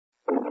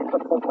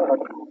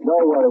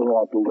Don't worry,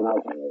 Washington. I'll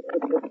say it.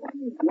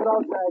 You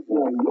know, Jack,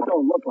 you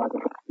don't look like a...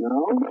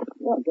 No?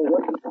 Yeah, say,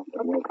 what you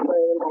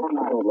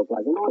I don't look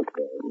like an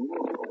oyster.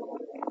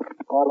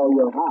 Although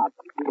you're hot.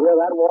 Hear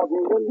that,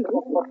 Washington?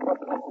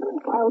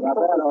 I was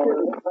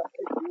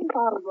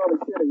going to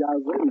kidding. I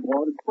was really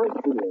bored at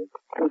Springfield.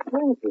 In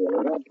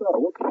Springfield, that's so.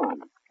 Which one?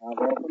 I've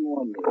often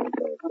wondered.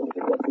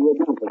 You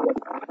do forget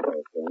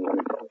the thing.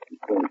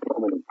 So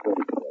many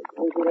Springfields.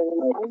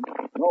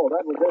 No,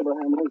 that was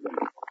Abraham Lincoln.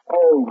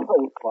 Oh,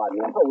 pardon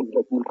me. I always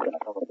get you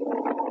stuff.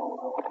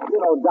 You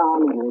know, Don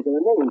and Lincoln,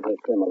 the names are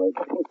similar.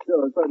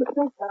 Sure, so I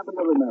just happen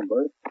to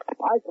remember,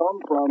 I come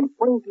from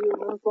Springfield,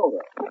 Minnesota.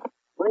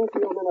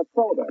 Springfield,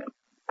 Minnesota.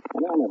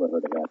 And I never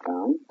heard of that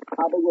town.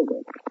 How big is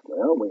it?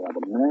 Well, we have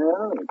a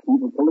mayor, a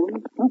chief of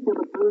police, two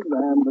citizens,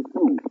 and the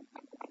chief.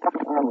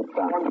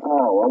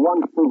 Oh, a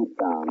one-food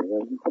town.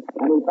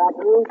 Any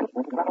factories?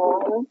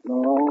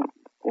 No.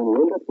 Any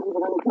industries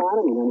of any kind?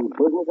 I mean, any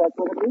business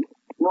activity?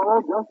 No,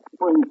 just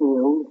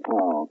Springfield.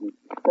 Oh.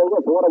 Say,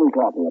 what are we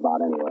talking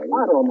about anyway?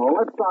 I don't know.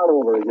 Let's start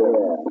over again.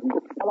 Yeah.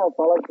 Hello,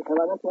 fellas. Have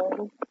I missed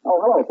anything? Oh,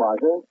 hello,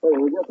 Parker. Hey,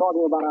 we're just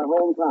talking about our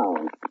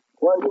hometown.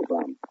 Where are you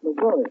from?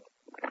 Missouri.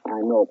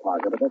 I know,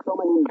 Parker, but there's so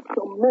many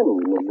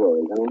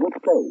Missouris. I mean, which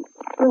state?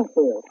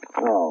 Springfield.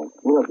 Oh,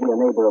 you must be a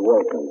neighbor of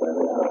Wilson.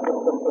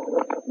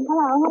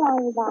 Hello,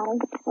 everybody.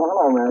 Oh,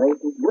 hello, Mary.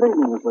 Good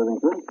evening, Miss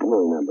Livingston. You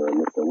remember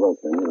Mr.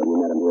 Wilson when you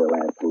met him here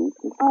last week?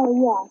 Oh,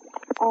 yes.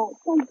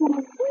 Say,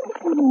 Jimmy,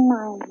 who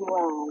reminds you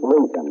of?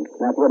 Lincoln.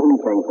 That's what he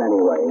thinks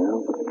anyway, you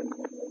know.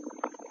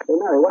 Hey,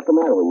 Mary, what's the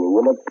matter with you?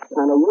 You look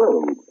kind of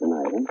worried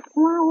tonight, huh?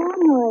 Well, I am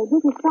worried.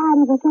 This is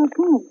Friday the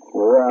 13th.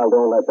 Well,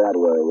 don't let that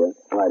worry you.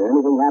 Why, did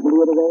anything happen to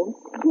you today?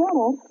 Did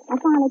it? I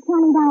found a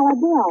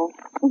 $20 bill.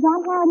 Is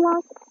that hard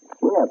luck?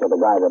 Yeah, for the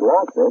guy that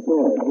lost it,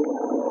 yeah.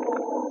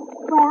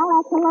 Well,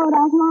 that's a load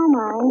off my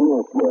mind.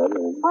 Yes, good.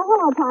 Yeah. Oh,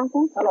 hello,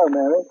 Parker. Hello,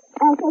 Mary.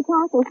 Say,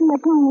 Parker, see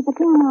you're playing at the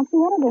Paramount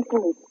Theater this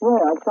week.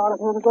 Yeah, I started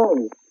here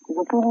today. Did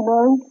you see me,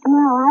 Mary?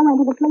 No, I went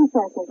to the flea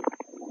circus.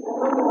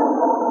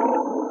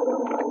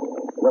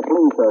 The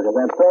flea circus.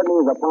 That certainly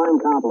is a fine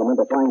compliment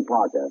to Frank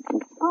Parker.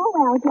 Oh,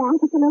 well,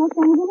 Jack, it's a little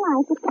thing in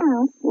life that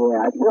counts.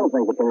 Yeah, I still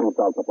think it's an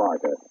insult to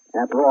Parker.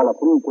 After all, a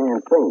flea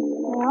can't sing, you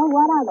know. Well,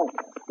 what of it?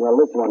 Well,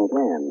 this one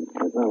can.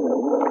 It's only...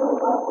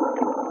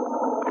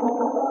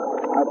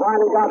 I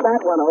finally got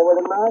that one over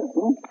tonight.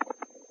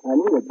 I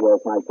need it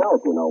work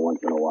myself, you know,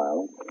 once in a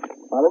while.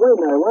 By the way,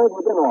 Mary, where have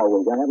you been all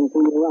week? I haven't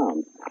seen you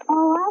around.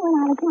 Oh, I went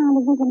out of town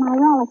to visit my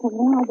relatives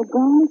and had the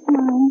grandest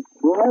time.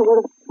 Yeah, where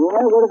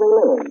do they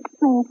live?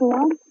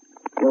 Springfield.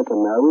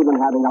 Listen, Mary, we've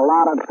been having a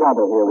lot of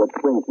trouble here with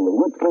Springfield.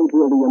 Which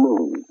Springfield do you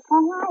mean?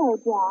 Ohio,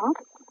 Jack.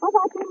 I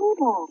thought you knew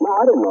that. No,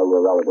 I didn't know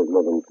your relatives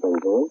live in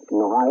Springfield.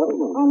 In Ohio?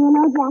 No. And you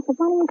know, Jack, the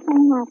funniest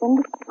thing happened.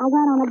 I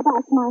got on a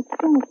bus marked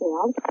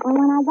Springfield, and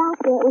when I got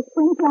there, it was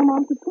Springfield,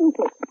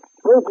 Massachusetts.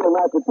 Springfield,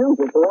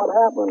 Massachusetts, so what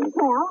happened?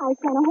 Well, I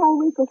spent a whole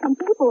week with some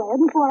people there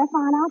before I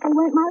found out they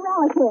weren't my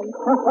relatives.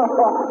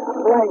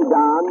 Play,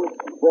 Don.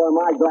 Boy,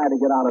 am I glad to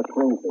get out of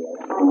Springfield.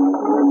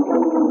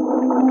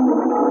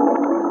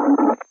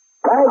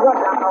 Very good,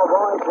 Don, old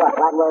boy.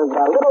 That was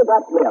Little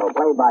Dutch Bill,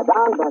 played by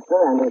Don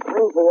Bester and his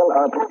Springfield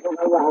or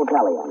Pennsylvania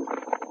Hotelians.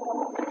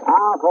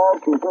 Now,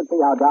 folks, you should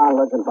see how Don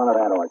looks in front of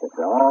that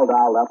orchestra, all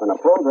dolled up in a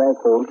full dress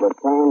suit with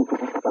cans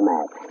to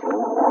match.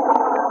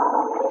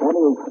 Then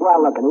he's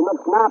swell looking. He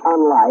looks not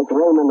unlike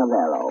Raymond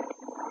Navarro.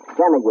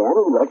 Then again,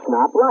 he looks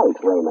not like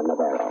Raymond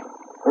Navarro.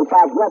 In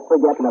fact, just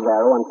forget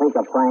Navarro and think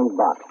of Frank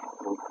Buck.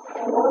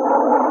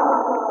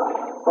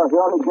 Of course, the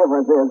only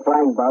difference is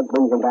Frank Buck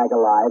brings him back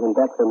alive and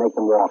Dexter makes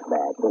him walk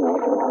back, you know.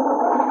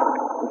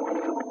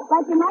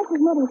 But you must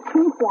admit he's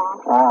cute, Jack.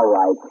 All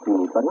right,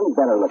 cute. But who's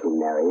better looking,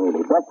 Mary,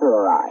 really, Dexter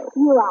or I?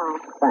 You are.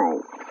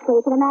 Thanks. So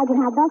you can imagine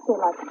how Dexter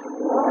looks.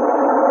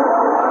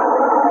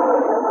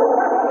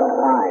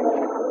 Fine.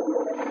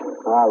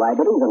 All right,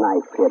 but he's a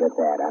nice kid at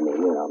that, I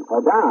mean, you know. Oh,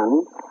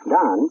 Don.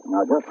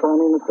 Now, just call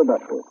me Mr.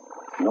 Dexter.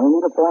 No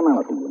need of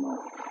formality, you know.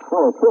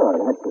 Oh, sure,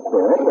 that's the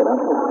spirit, you know.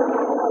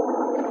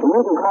 And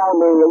you can call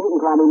me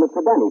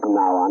Mr. Benny from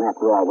now on.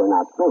 After all, we're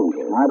not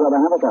strangers. I'd rather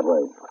have it that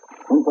way.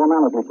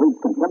 Informality breeds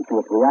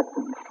contemptuous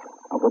reactions,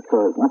 of which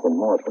there is nothing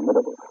more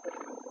formidable.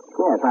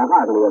 Yes, I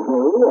heartily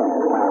agree.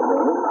 Yes, I do.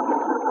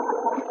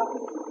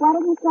 What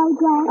did you say,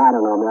 Jack? I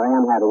don't know, Mary.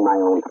 I'm having my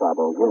own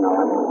troubles, you know.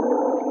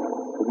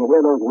 Did you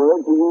hear those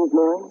words you used,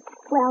 Mary?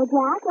 Well,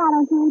 Jack, why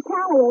don't you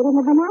retaliate in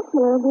the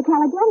vernacular of the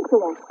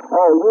intelligentsia?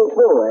 Oh, you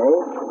too, eh?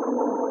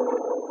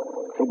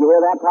 Did you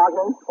hear that,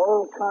 Parker?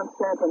 Oh,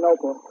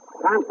 Constantinople.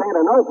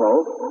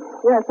 Constantinople?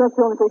 Yes, that's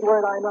the only big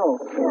word I know.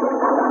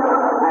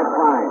 That's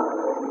fine.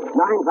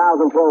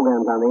 9,000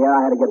 programs on the air.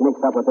 I had to get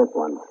mixed up with this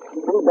one.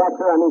 See,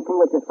 Dexter, I mean, see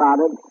what you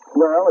started?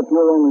 Well, if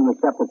you're only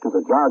receptive to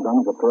the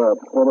jargons of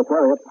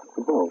proletariat,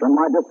 then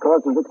my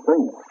discourse is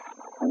extreme.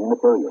 I mean,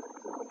 it's serious.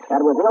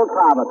 That was Il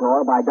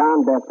Trovatore by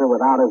Don Bester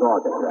without his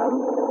orchestra.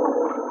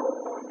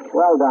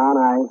 Well, Don,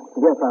 I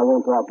guess I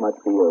won't talk much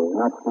to you.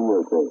 Not to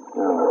you, too.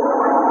 No.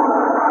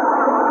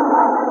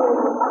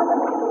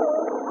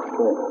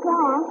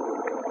 Jack,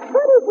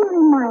 who do did he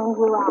remind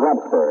you of?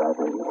 Webster, I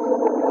think.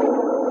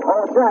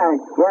 Oh, Jack.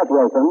 Yes,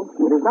 Wilson.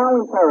 It is now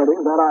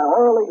imperative that I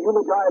orally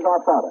eulogize our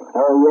product.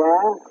 Oh,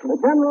 yeah? The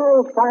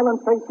General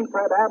Silent Safety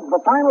Tread adds the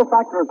final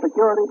factor of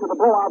security to the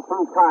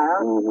blowout-proof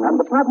tire, and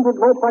the patented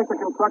low-pressure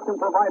construction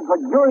provides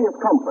luxurious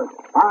comfort.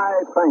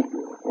 I thank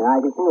you. And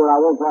I can see where I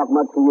won't talk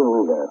much to you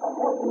either.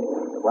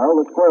 Well,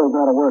 the squirrel's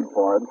got a word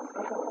for it.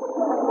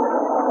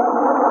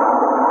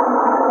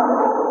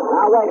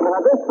 Now, wait a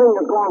minute. This thing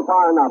has gone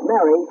far enough.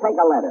 Mary, take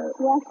a letter.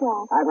 Yes,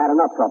 Jack. I've had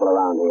enough trouble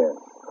around here.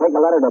 Take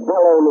a letter to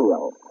Bill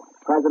O'Neill,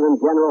 President,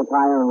 General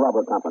Tire and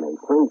Rubber Company,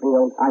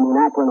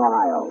 Akron,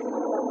 Ohio.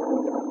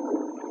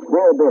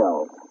 Dear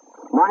Bill,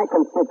 my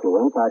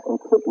constituents are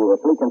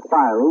conspicuously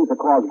conspiring to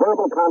cause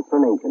verbal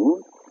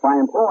consternation by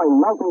employing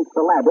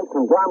multi-syllabic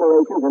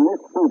conglomerations in this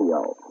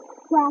studio.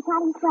 Jack, how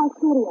do you spell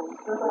studio?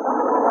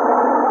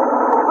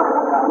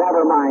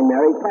 Never mind,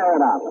 Mary. Tear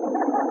it up.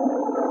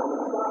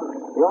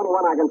 The only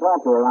one I can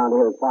talk to around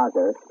here is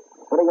Parker.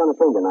 What are you going to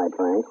sing tonight,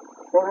 Frank?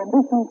 They're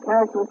ambitions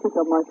characteristic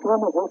of my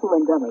firm of local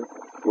endeavors.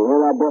 You hear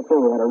that, Buster?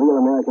 We had a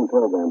real American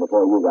program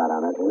before you got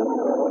on it.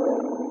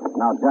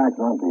 Now, Jack,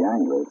 don't be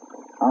angry.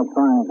 I'll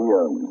try and be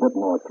a bit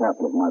more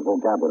careful of my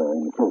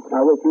vocabulary in the future.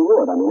 I wish you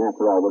would. I mean,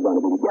 after all, we're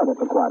going to be together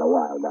for quite a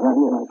while, Don.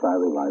 Yes, I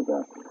realize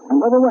that. And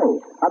by the way,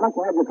 I'd like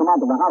to have you come out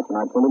to the house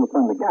tonight for a little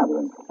friendly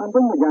gathering. And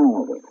bring the gang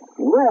over.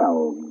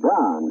 Well,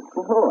 Don,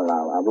 sure,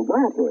 I'll be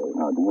glad to.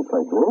 Do you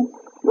play bridge?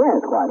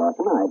 Yes, quite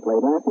often. I played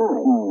last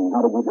night.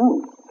 How did you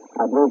do?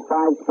 I broke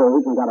 5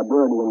 spades and got a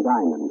birdie and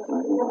diamonds.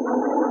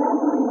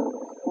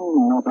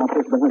 No, about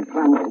this doesn't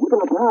sound. You can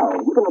look now.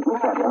 You can look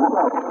now.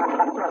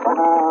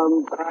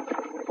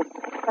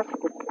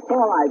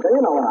 All right, so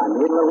you know what I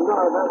mean. A little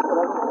nervous.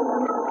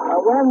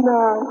 When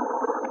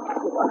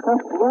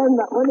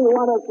do you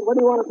want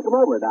us to come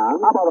over, Don?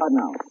 How about right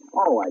now?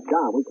 All right,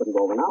 Don, we couldn't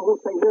go over now.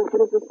 We'll stay here and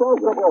finish this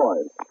program. The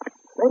boys.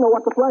 They know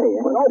what to play. Eh?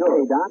 Well,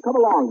 okay, sure. Don, come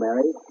along,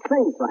 Mary.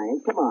 Sing,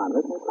 Frank. Come on,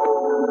 listen.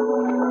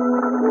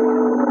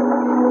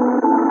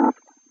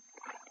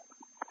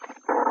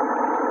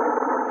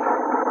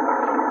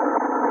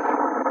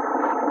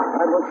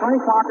 That was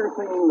Frank Parker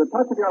singing The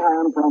Touch of Your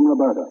Hand from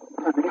Roberta.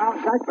 Now,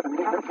 Jack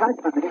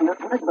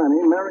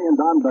Benny, Mary, and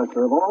Don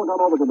Bester have all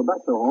gone over to the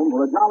Bester home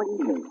for a jolly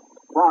evening.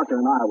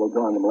 Parker and I will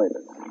join them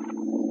later.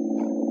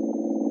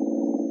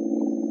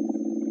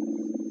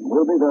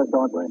 We'll be there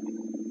shortly.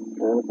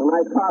 It's a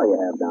nice car you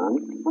have, Don.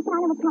 What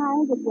kind of a car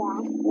is it,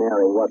 Jack?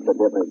 Mary, what's the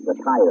difference? The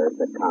tires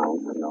that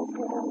count, you know.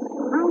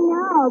 I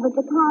know, but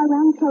the car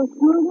runs so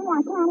smoothly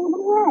I can't even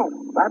hear it.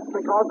 That's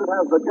because it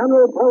has the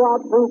General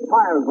blowout-proof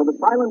tires with a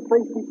silent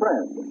safety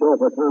tread.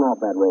 Chauffeur, turn off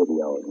that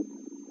radio.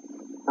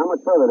 How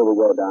much further do we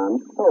go,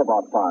 Don?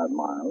 About 5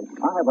 miles.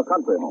 I have a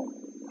country home.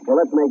 Well,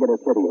 let's make it a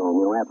city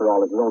home. You know, after all,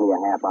 this is only a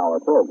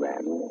half-hour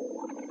program.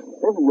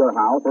 This is your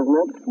house, isn't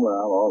it?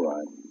 Well, all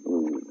right.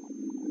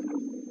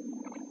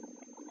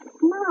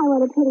 My, what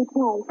a pretty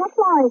place. What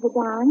floor is it,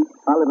 Don?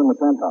 I live in the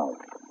penthouse.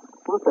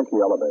 We'll take the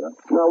elevator.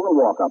 No, we'll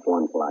walk up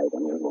one flight.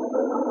 Here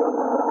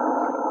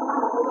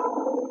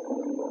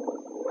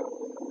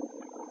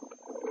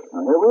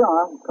we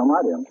are. Come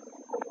right in.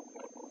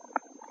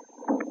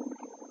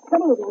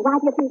 Good evening. Wipe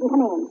your feet and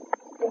come in.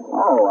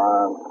 Oh,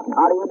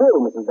 how do you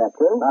do, Mrs.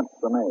 Dexter? That's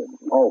the maid.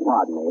 Oh,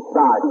 pardon me. It's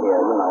dark here,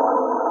 you know.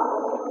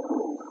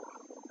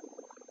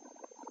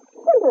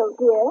 Hello,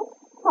 dear.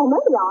 Oh,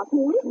 maybe are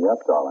you? Yes,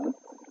 darling.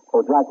 Oh,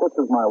 Jack, this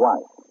is my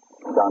wife,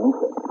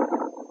 Donita.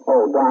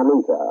 Oh,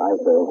 Donita, I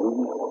see.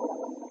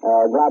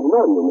 Glad to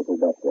know you, Mrs.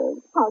 Dexter.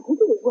 How do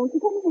you do? Won't you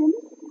come in?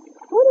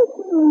 What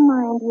does she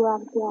remind you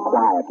of, Jack?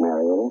 Quiet,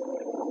 Mary.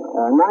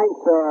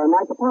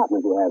 Nice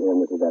apartment you have here,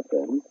 Mrs.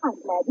 Dexter. I'm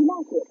glad you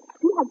like it.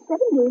 You have 7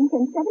 rooms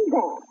and 7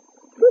 baths.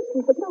 This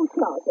is the clothes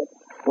closet.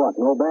 What,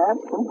 no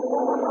bath?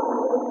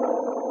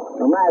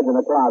 Imagine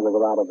a closet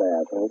without a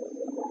bath, huh?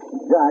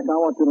 Jack, I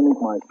want you to meet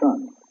my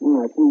son.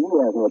 I see he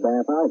has no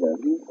bath either.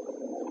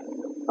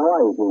 How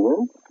are you,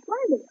 Junior?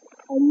 Splendid.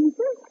 And you,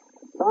 sir?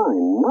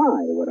 Fine.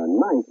 My, what a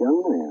nice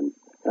young man.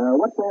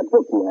 What's that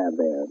book you have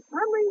there?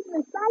 I'm reading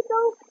the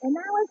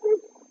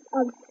psychoanalysis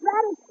of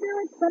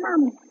stratospheric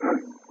phenomena.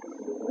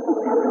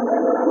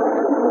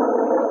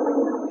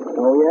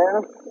 Oh,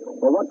 yeah?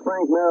 Well, what's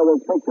Frank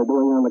Merrill's picture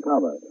doing on the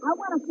cover? I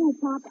want a full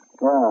copy.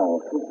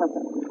 Oh.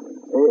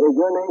 Is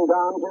your name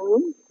Don,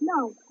 too?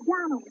 No,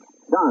 Donald.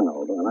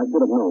 Donald. Well, I should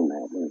have known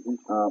that.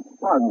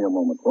 Pardon me a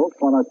moment, folks,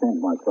 while I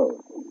change my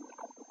clothes.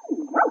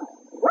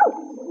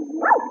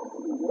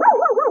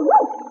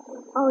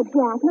 Oh,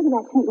 Jack, look at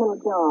that cute little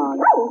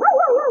dog.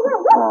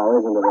 Oh,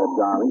 isn't it a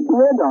darling?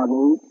 Here,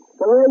 doggy.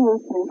 Come here,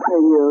 you sweet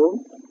thing, you.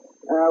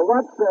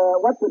 What's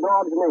the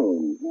dog's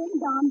name? Ding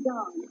Dong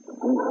Dong.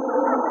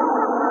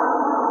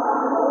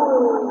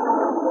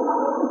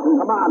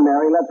 Come on,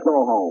 Mary, let's go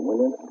home,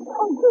 will you?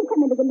 Oh, do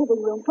come into the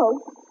living room,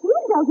 folks. He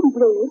doesn't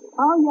bleed.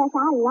 Oh, yes,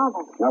 I love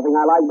it. Nothing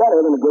I like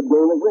better than a good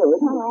game of bridge.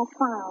 Oh, that's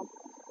fine.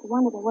 I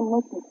wonder they wouldn't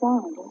make me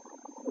stand it.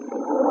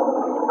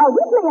 Oh, we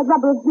play a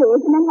rubber of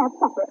bridge and then have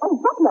supper. Oh,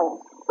 Butler.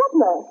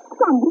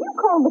 Son, do you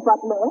call the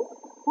butler?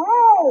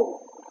 Hey!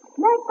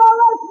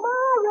 Nicholas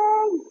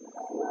Murray!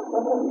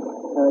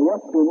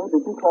 Yes, Junior,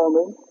 did you call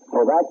me?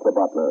 Oh, that's the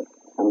butler.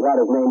 I'm glad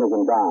his name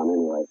isn't Don,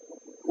 anyway.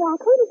 Jack,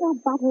 who does that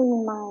butler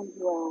remind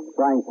you of?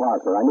 Frank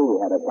Parker. I knew he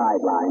had a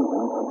sideline.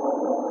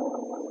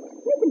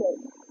 Nicholas,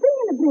 bring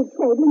in the bridge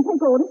table and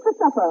take orders for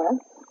supper.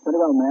 Very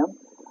well, ma'am.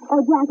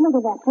 Oh, Jack, look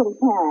at that pretty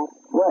parrot.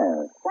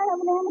 Where? Right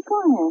over there in the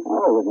corner.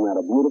 Oh, isn't that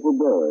a beautiful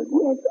bird?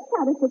 Yes, he's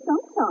had us for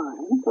some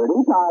time.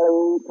 Pretty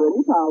Polly,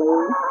 pretty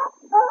Polly.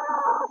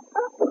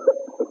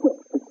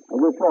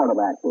 We're short of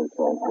actors,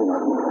 folks, you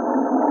know.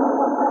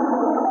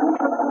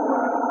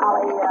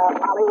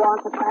 Polly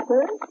wants a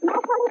cracker? My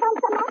Polly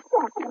wants a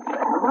matcha.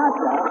 A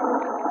matcha?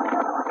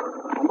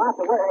 A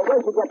matcha?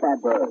 Where'd you get that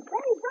bird?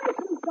 Very nice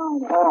he's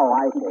going. Oh,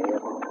 I see.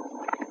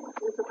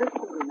 It's a big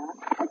TV, man.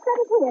 Let's set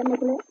it here,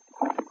 Nicholas.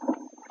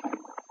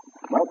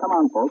 Well, come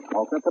on, folks.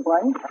 All set to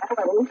play?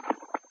 Ready?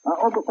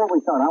 Before we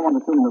start, I want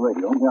to tune in the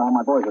radio and hear how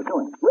my boys are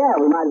doing. Yeah,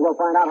 we might as well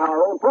find out how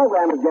our own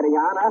program is getting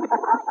on, huh?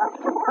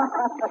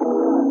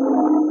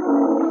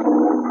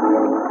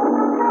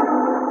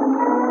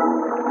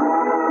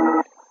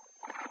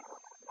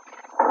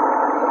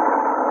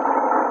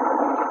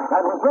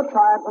 That was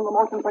Riptide from the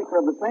motion picture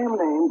of the same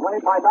name,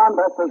 played by Don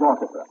Bester's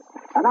orchestra.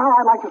 And now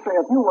I'd like to say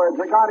a few words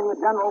regarding the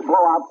General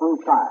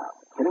Blowout-Proof tire.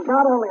 It is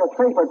not only a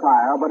safer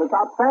tire, but its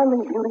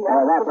outstanding beauty...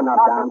 That's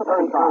enough, Don.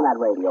 Turn that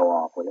radio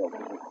off, will you?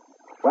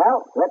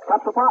 Well, let's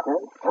cut for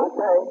partners.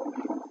 Okay.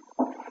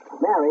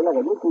 Mary, look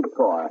at you keep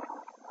score.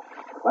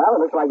 Well, it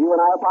looks like you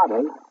and I are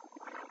partners.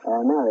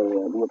 Mary,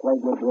 do you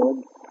play good bridge?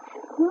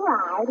 Do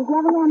I? Did you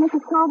ever hear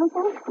Mrs.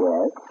 Culberson?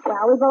 Yes.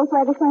 Well, we both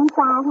wear the same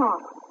style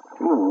hat.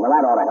 Well,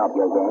 that ought to help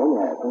your game,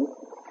 yes.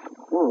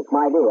 It's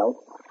my deal.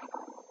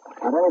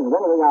 I tell you, if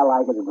there's anything I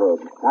like, it's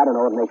bridge. I don't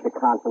know, it makes you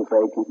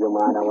concentrate, keep your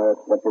mind on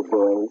what you're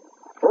doing.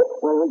 Oops,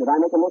 wait a minute, did I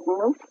make a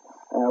misdeal?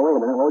 Wait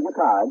a minute, hold your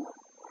cards.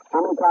 How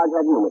many cards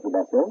have you, Mr.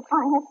 Bester?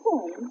 I have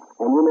 10.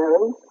 And you,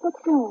 Mary?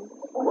 16.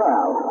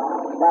 Well,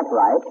 that's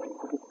right.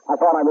 I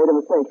thought I made a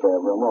mistake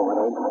there for a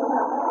moment.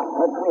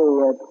 Let's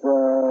see,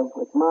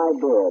 it's my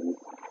bid.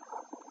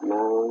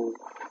 9,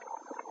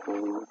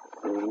 10,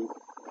 10.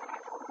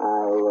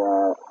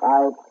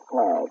 I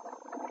pass.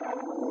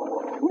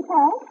 You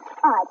pass?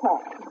 I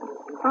pass.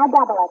 I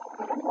double it.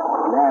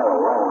 Mary,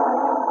 wait a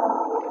minute.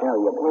 No,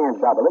 you can't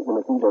double it. You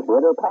must either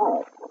bid or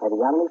pass. Have you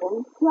got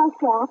anything? Yes,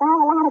 Jack. I have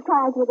a lot of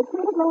cards with the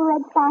cutest little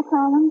red spots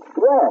on them.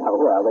 Yeah,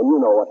 well, then you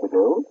know what to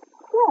do.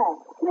 Sure.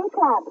 3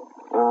 clubs.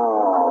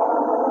 Oh.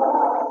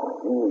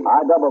 I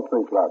double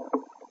 3 clubs.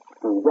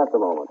 Just a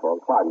moment,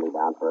 folks. Pardon me,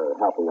 Don, for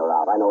helping her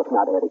out. I know it's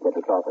not etiquette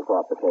to talk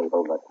across the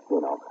table, but,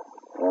 you know.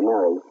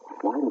 Mary,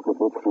 why did you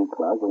bid 3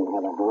 clubs when you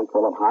have a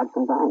handful of hearts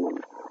and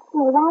diamonds?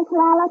 Well, that's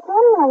why I let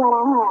them know what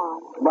I have.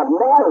 But,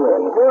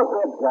 Mary, you're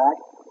good, Jack.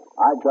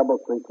 I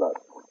double 3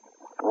 clubs.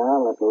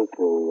 Well, let me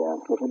see.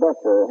 Mr.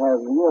 Bester,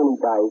 have you any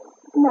dice?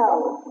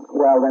 No.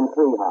 Well, then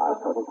 3 hearts.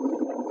 3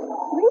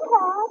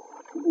 hearts?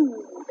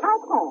 I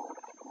pass.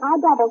 I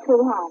double 3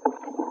 hearts.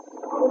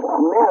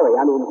 Mary,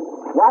 I mean,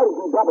 why did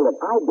you double it?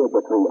 I did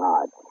the 3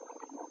 hearts.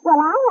 Well,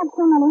 I have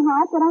too many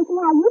hearts. I don't see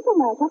how you can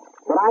make it.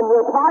 But I'm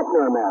your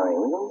partner, Mary.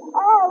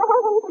 Oh, why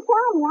didn't you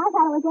tell me? I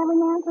thought it was every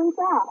man for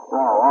himself.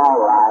 Oh, all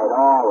right.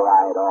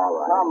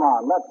 Come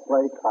on, let's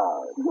play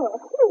cards. Yes,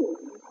 please.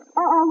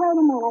 Oh, wait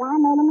a minute.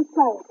 I made a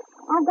mistake.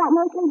 I've got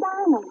mostly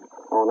diamonds.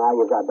 Oh, now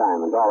you've got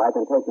diamonds. All right,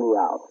 then take me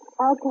out.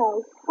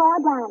 Okay, 4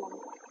 diamonds.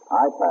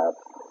 I pass.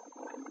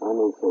 Let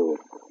me see.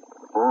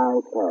 I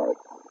pass.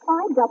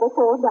 I double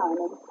 4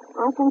 diamonds.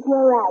 I think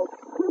you're right.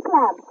 2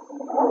 clubs.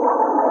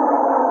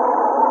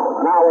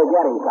 Now we're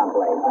getting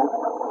someplace, huh?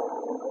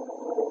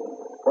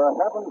 For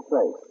heaven's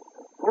sake,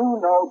 you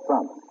know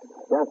Trump.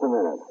 Just a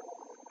minute.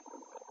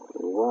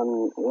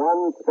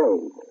 One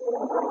spade.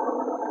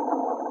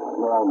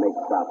 We're all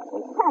mixed up.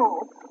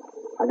 Pass.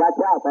 I got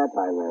you out that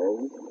time,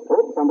 Mary.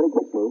 Oops, somebody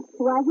kicked me. It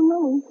wasn't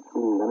me.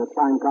 Then it's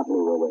fine company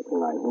we're with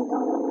tonight.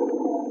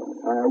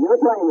 You're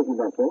playing, Mrs.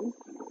 Bester.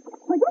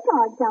 Put your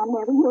cards down,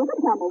 Mary. You're the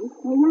dummy.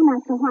 You're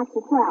not so hot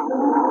yourself.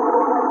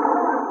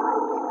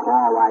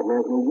 All right,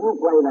 Nancy, you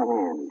play the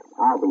hand.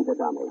 I'll be the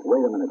dummy.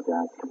 Wait a minute,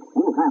 Jack.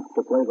 You have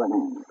to play the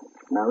hand.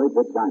 Mary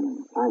did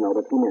diamonds. I know,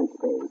 but she meant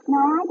spades. No,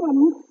 I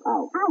didn't.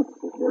 Oh. Out.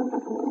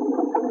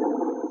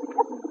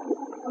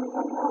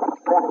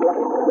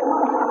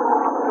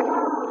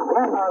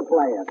 Let her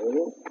play it, will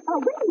you?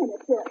 Oh, wait a minute,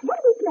 sir. What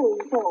are we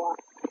playing for?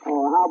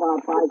 Oh, how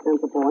about 5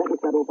 cents a point to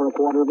settle for a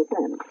quarter of a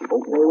cent?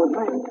 Okay with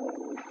me.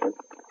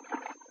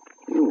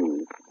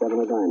 7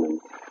 of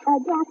diamonds.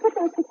 Jack, put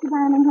those 6 of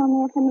diamonds on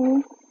there for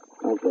me.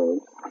 Okay.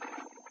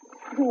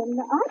 Then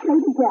I play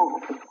the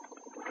jack.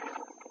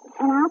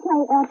 And I'll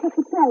put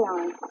the tray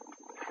on.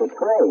 The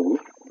tray?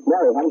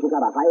 Mary, haven't you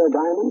got a higher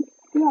diamond?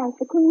 Yes,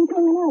 the queen,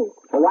 king, and ace.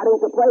 Well, why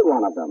didn't you play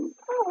one of them?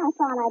 Oh, I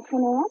thought I'd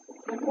finesse.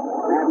 That's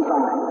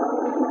fine.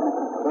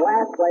 The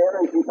last player,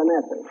 and she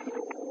finesses.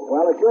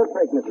 Well, it's your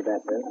trick, Mrs.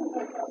 Bester.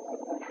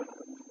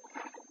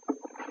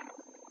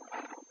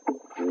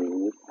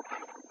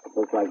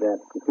 Looks like that.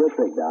 It's your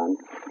trick, Don.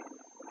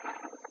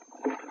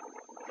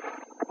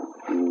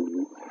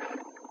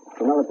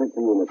 Another Politics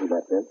for you, Mrs.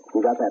 Webster. You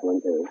got that one,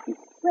 too.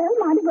 Well,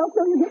 might as well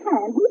show you this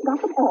hand. We've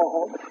got them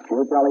all.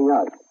 You're telling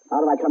us.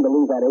 How did I come to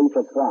lose that ace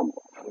of trump?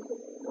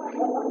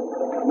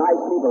 Nice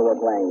people we're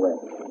playing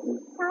with.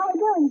 How are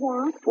we doing,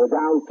 Jack? We're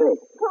down 6.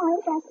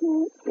 Point, that's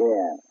you.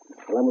 Yeah.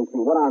 Well, let me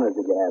see. What honors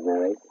did you have,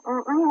 Mary?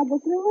 I had the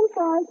 3 and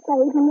 4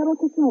 spades in Little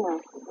Casino.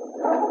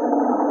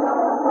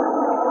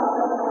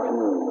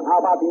 How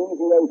about the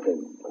easy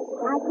aces?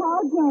 I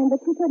called Jane, but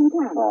she couldn't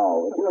come.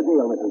 Oh, it's your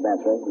deal, Mrs.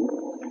 Webster.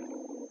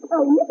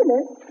 Oh,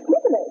 Nicholas.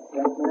 Yes,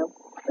 ma'am.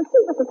 Let's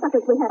see what the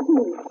suckers we have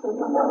here.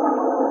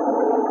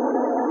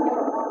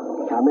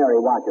 Now, Mary,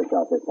 watch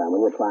yourself this time.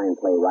 When you try and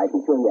play right,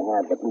 be sure you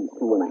have at least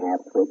 2.5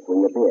 tricks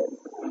when you bid.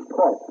 Of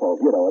course,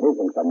 folks, you know, it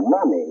isn't the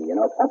money, you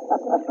know. It's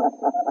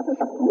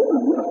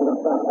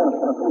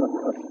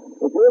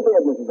your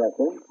bid, Mrs.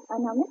 Webster.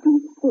 Now, let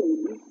me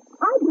see.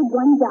 I did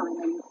 1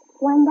 diamond.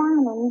 1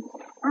 diamond.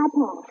 I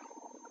passed.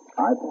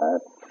 I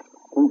pass.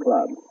 2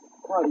 clubs.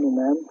 Pardon me,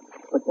 ma'am,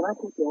 but can I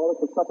take you all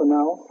for supper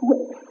now?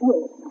 Yes.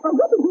 Oh,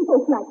 what did you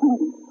folks like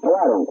me? Oh,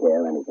 I don't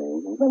care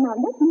anything. Well, now,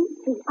 let me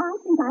see. I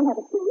think I have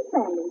a 2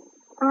 sandwich.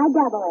 I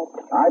double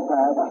it. I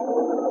pass.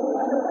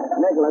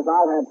 Nicholas,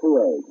 I'll have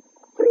 2 eggs.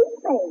 3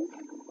 spades.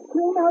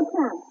 3 no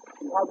trumps.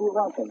 How do you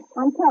want them?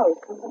 On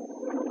toast.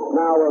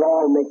 Now we're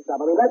all mixed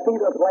up. I mean, let's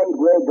either play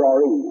bridge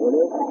or eat, will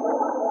you?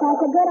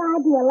 That's a good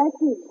idea. Let's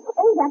eat.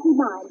 Oh, that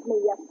reminds me.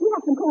 We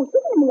have some cold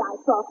chicken in the ice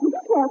box. Would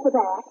you care for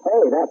that?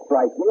 Hey, that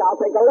strikes me. I'll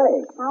take a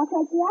leg. I'll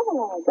take the other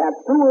leg.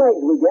 That's 2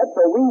 legs we get,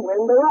 so we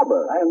win the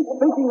rubber. And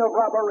speaking of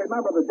rubber,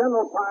 remember the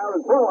General Tire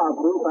is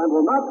blowout proof and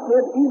will not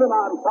skid even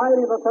on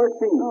Friday the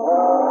 13th.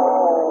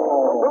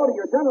 So go to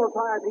your General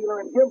Tire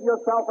dealer and give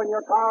yourself and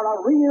your car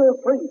a real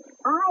treat.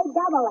 I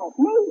double it.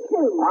 Me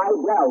too. I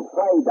well,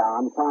 play,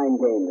 Don.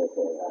 Fine game this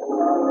is.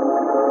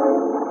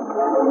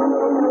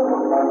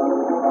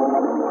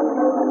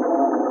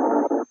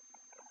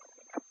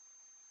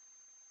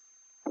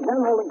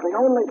 General is the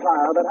only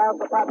tire that has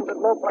the patented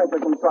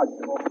low-pressure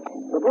construction.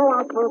 The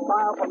blowout-proof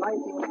tire from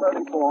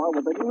 1934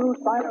 with the new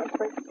Silent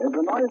Fix is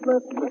a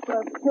noiseless,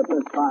 distressed,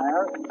 skidless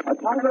tire, a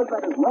tire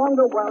that is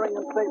longer wearing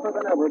and safer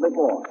than ever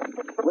before.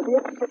 With the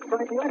extra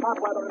strength of hot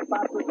weather and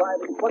faster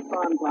driving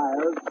puts-on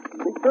tires,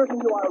 be certain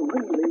you are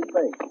really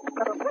safe.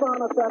 Better put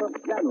on a set of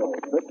General,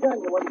 the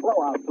genuine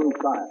blowout-proof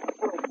tire.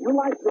 You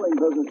like doing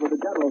business with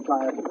the General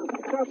tire because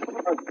it's successful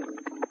customers.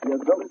 He has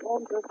built his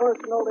own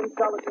personal,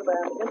 intelligent,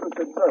 and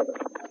interested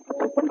service.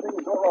 If something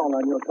go wrong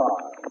on your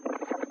car,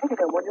 think of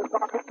him when your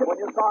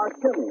car is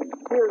skimming,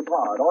 steers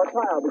hard, or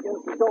tire begins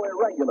to show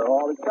irregular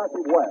or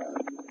excessive wear.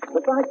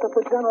 The fact that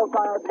the General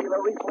Tire dealer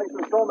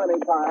replaces so many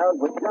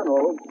tires with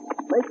Generals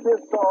makes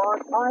his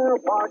store Tire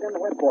Bargain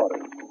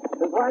Headquarters.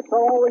 His racks are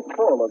always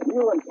full of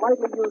new and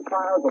slightly used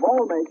tires of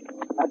all makes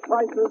at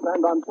prices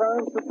and on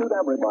terms to suit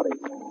everybody.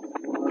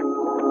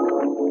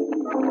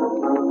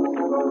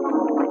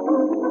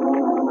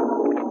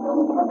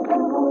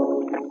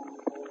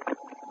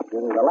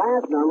 This is the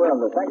last number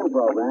of the second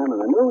program in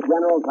the new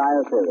General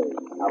Tire series.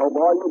 I hope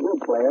all you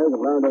big players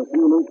have learned a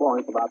few new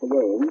points about the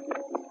game.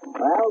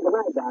 Well, good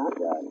night, Don.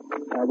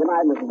 Good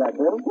night, Mrs.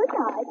 Webster. Good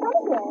night. Come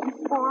again.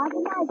 Well,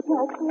 good night,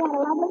 Coach. We had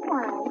a lovely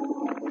time.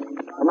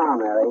 Come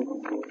on, Mary.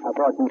 I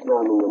thought you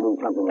told me you knew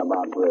something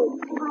about bridge.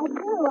 I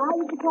do. I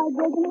used to play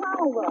bridge in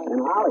Hollywood.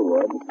 In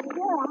Hollywood?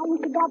 Sure, I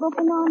used to double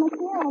for Norma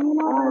Sheeran, you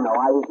know. I know.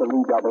 I used to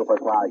redouble for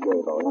Clark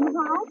Gable. In the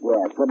heart?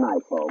 Yes. Good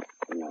night, folks.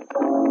 Good night.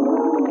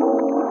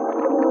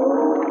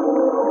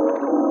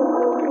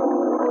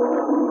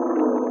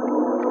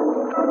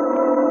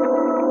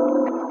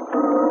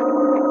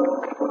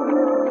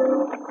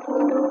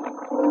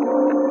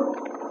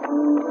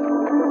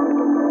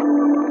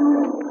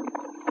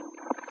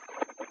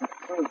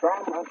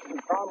 This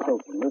is Tom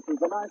Wilson. This is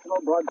the National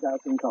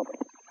Broadcasting Company.